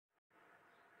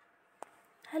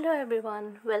Hello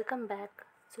everyone, welcome back.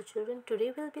 So children,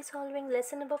 today we'll be solving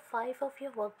lesson number 5 of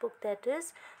your workbook, that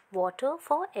is water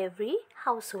for every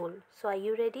household. So are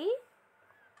you ready?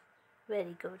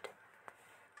 Very good.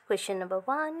 Question number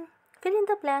 1. Fill in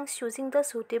the blanks using the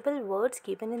suitable words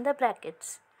given in the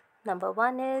brackets. Number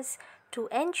 1 is, to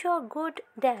ensure good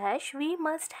dash we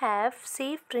must have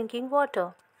safe drinking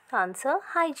water. Answer,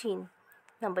 hygiene.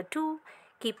 Number 2.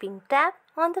 Keeping tap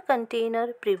on the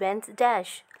container prevents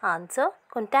dash. Answer,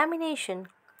 contamination.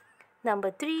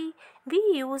 Number 3. We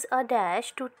use a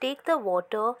dash to take the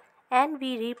water and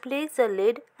we replace the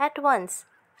lid at once.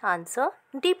 Answer,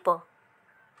 dipper.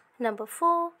 Number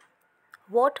 4.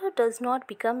 Water does not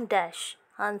become dash.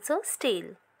 Answer,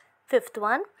 stale. Fifth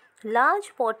one.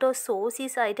 Large water source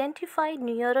is identified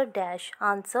near a dash.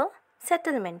 Answer,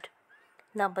 settlement.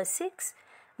 Number 6.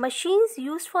 Machines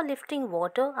used for lifting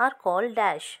water are called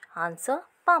dash. Answer,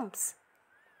 pumps.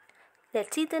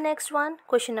 Let's see the next one.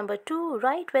 Question number 2.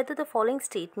 Write whether the following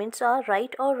statements are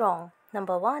right or wrong.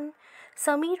 Number 1.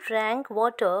 Samir drank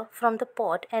water from the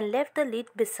pot and left the lid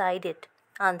beside it.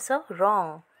 Answer,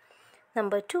 wrong.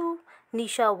 Number 2.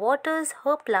 Nisha waters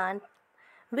her plant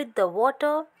with the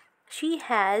water she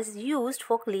has used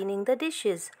for cleaning the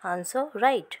dishes. Answer,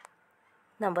 right.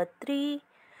 Number 3.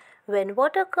 When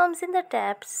water comes in the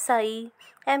tap, Sai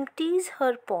empties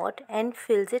her pot and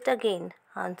fills it again.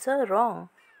 Answer, wrong.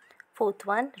 Fourth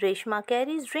one. Reshma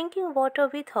carries drinking water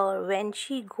with her when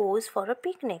she goes for a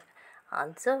picnic.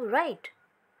 Answer, right.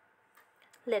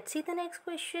 Let's see the next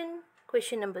question.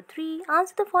 Question number 3.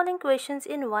 Answer the following questions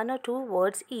in 1 or 2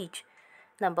 words each.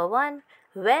 Number 1.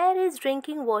 Where is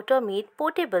drinking water made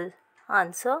potable?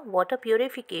 Answer, water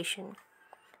purification.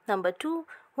 Number 2.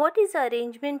 What is the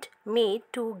arrangement made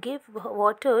to give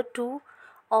water to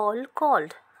all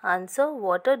called? Answer,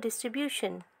 water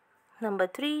distribution. Number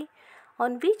 3.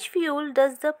 On which fuel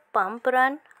does the pump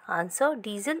run? Answer,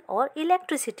 diesel or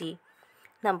electricity.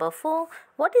 Number 4.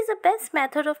 What is the best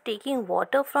method of taking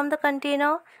water from the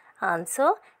container?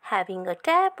 Answer, having a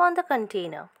tap on the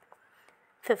container.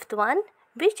 Fifth one.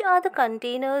 Which are the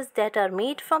containers that are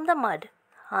made from the mud?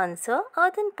 Answer,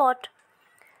 earthen pot.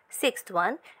 Sixth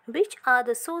one. Which are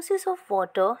the sources of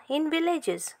water in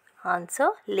villages?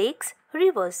 Answer, lakes,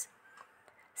 rivers.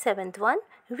 Seventh one.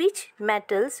 Which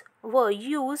metals were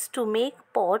used to make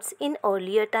pots in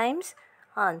earlier times?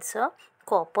 Answer,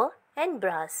 copper and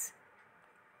brass.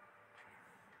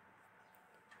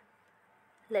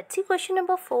 Let's see question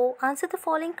number 4. Answer the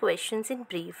following questions in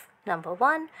brief. Number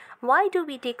 1. Why do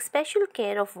we take special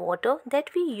care of water that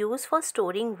we use for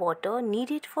storing water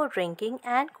needed for drinking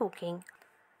and cooking?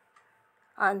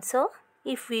 Answer.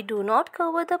 If we do not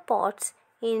cover the pots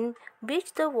in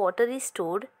which the water is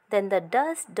stored, then the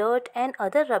dust, dirt and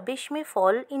other rubbish may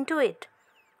fall into it.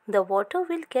 The water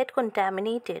will get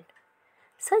contaminated.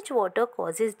 Such water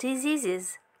causes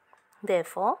diseases.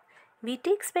 Therefore, we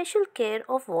take special care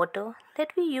of water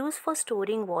that we use for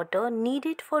storing water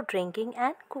needed for drinking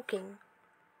and cooking.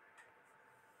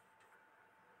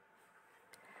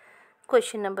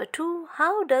 Question number 2.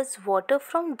 How does water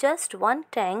from just one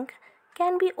tank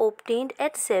can be obtained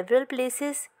at several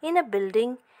places in a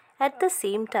building at the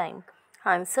same time?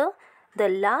 Answer. The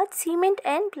large cement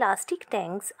and plastic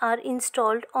tanks are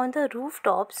installed on the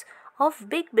rooftops of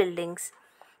big buildings.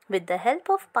 With the help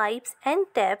of pipes and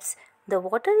taps, the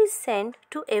water is sent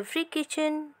to every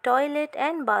kitchen, toilet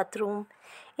and bathroom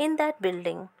in that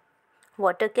building.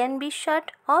 Water can be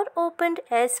shut or opened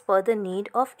as per the need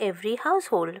of every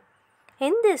household.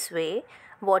 In this way,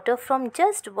 water from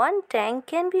just one tank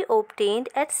can be obtained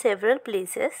at several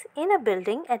places in a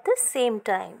building at the same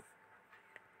time.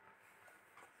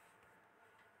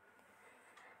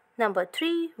 Number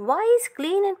 3. Why is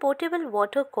clean and potable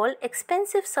water called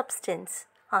expensive substance?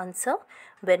 Answer.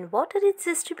 When water is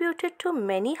distributed to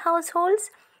many households,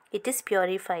 it is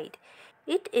purified.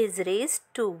 It is raised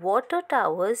to water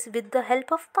towers with the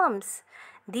help of pumps.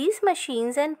 These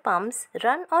machines and pumps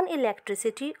run on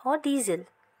electricity or diesel.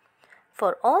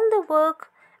 For all the work,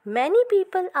 many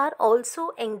people are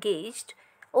also engaged.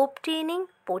 Obtaining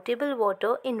potable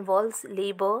water involves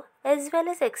labor as well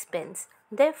as expense.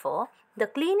 Therefore, the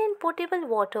clean and potable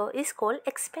water is called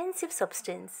expensive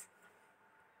substance.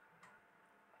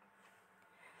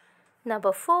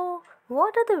 Number 4.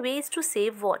 What are the ways to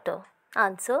save water?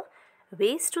 Answer.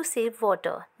 Ways to save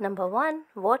water. Number 1.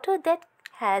 Water that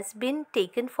has been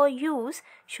taken for use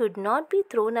should not be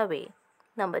thrown away.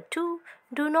 Number 2.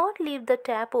 Do not leave the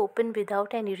tap open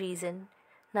without any reason.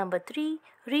 Number 3.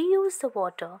 Reuse the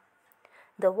water.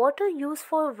 The water used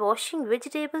for washing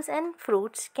vegetables and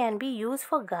fruits can be used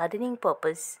for gardening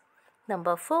purpose.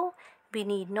 Number 4. We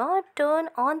need not turn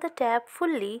on the tap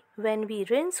fully when we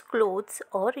rinse clothes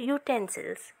or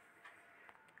utensils.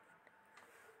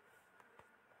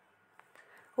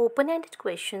 Open-ended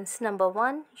questions. Number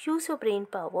 1. Use your brain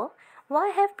power. Why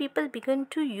have people begun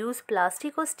to use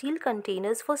plastic or steel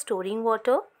containers for storing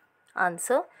water?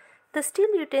 Answer. The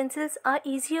steel utensils are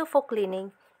easier for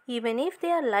cleaning. Even if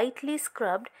they are lightly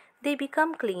scrubbed, they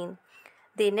become clean.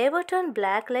 They never turn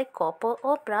black like copper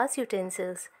or brass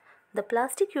utensils. The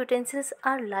plastic utensils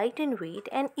are light in weight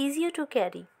and easier to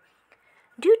carry.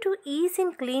 Due to ease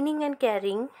in cleaning and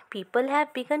carrying, people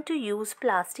have begun to use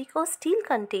plastic or steel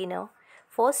container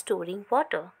for storing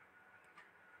water.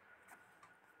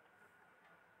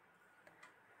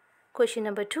 Question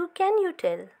number 2. Can you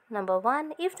tell? Number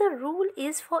 1. If the rule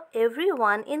is for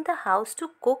everyone in the house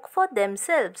to cook for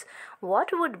themselves,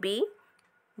 what would be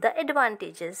the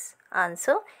advantages?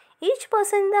 Answer. Each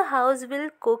person in the house will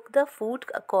cook the food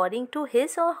according to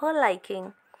his or her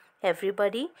liking.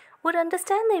 Everybody would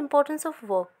understand the importance of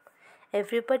work.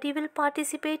 Everybody will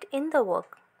participate in the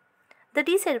work. The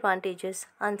disadvantages.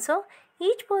 Answer.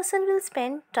 Each person will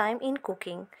spend time in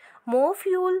cooking. More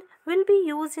fuel will be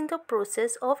used in the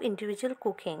process of individual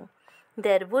cooking.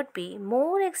 There would be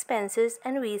more expenses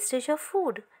and wastage of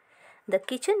food. The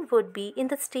kitchen would be in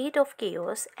the state of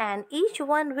chaos and each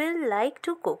one will like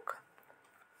to cook.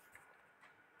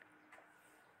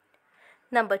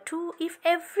 Number 2. If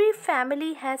every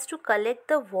family has to collect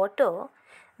the water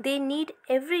they need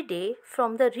every day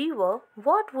from the river,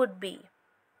 what would be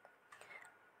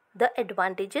the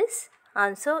advantages?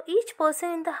 Answer. Each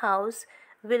person in the house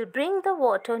will bring the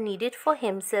water needed for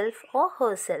himself or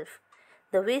herself.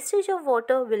 The wastage of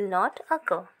water will not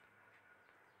occur.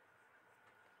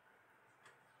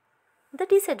 The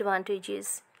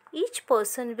disadvantages. Each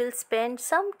person will spend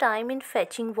some time in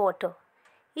fetching water.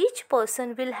 Each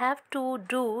person will have to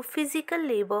do physical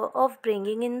labor of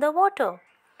bringing in the water.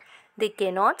 They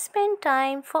cannot spend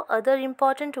time for other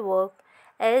important work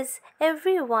as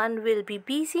everyone will be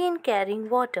busy in carrying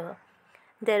water.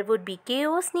 There would be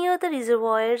chaos near the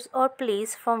reservoirs or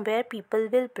place from where people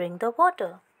will bring the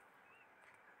water.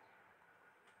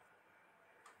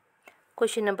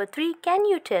 Question number 3. Can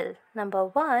you tell? Number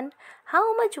 1.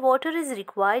 How much water is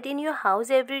required in your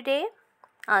house every day?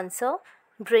 Answer.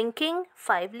 Drinking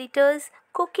 5 liters,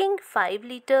 cooking 5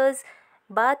 liters,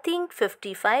 bathing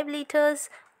 55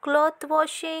 liters, cloth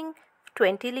washing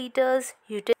 20 liters,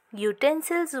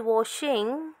 utensils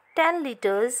washing 10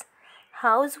 liters,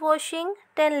 house washing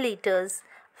 10 liters,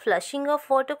 flushing of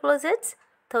water closets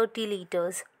 30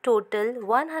 liters, total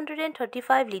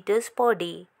 135 liters per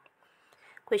day.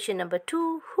 Question number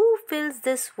 2. Who fills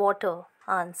this water?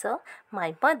 Answer.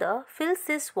 My mother fills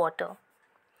this water.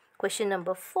 Question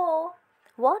number 4.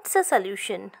 What's the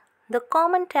solution? The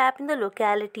common tap in the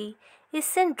locality is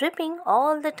sent dripping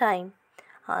all the time.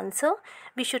 Answer.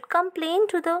 We should complain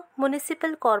to the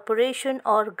municipal corporation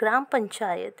or Gram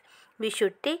Panchayat. We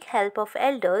should take help of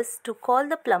elders to call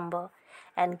the plumber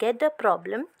and get the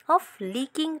problem of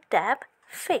leaking tap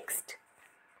fixed.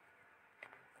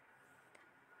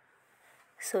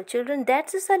 So children,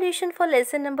 that's the solution for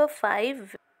lesson number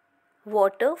 5,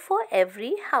 water for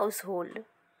every household.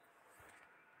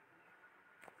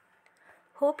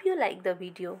 Hope you like the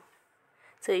video.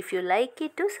 So if you like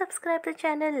it, do subscribe the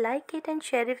channel, like it and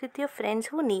share it with your friends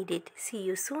who need it. See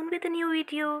you soon with a new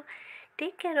video.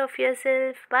 Take care of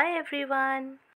yourself. Bye everyone.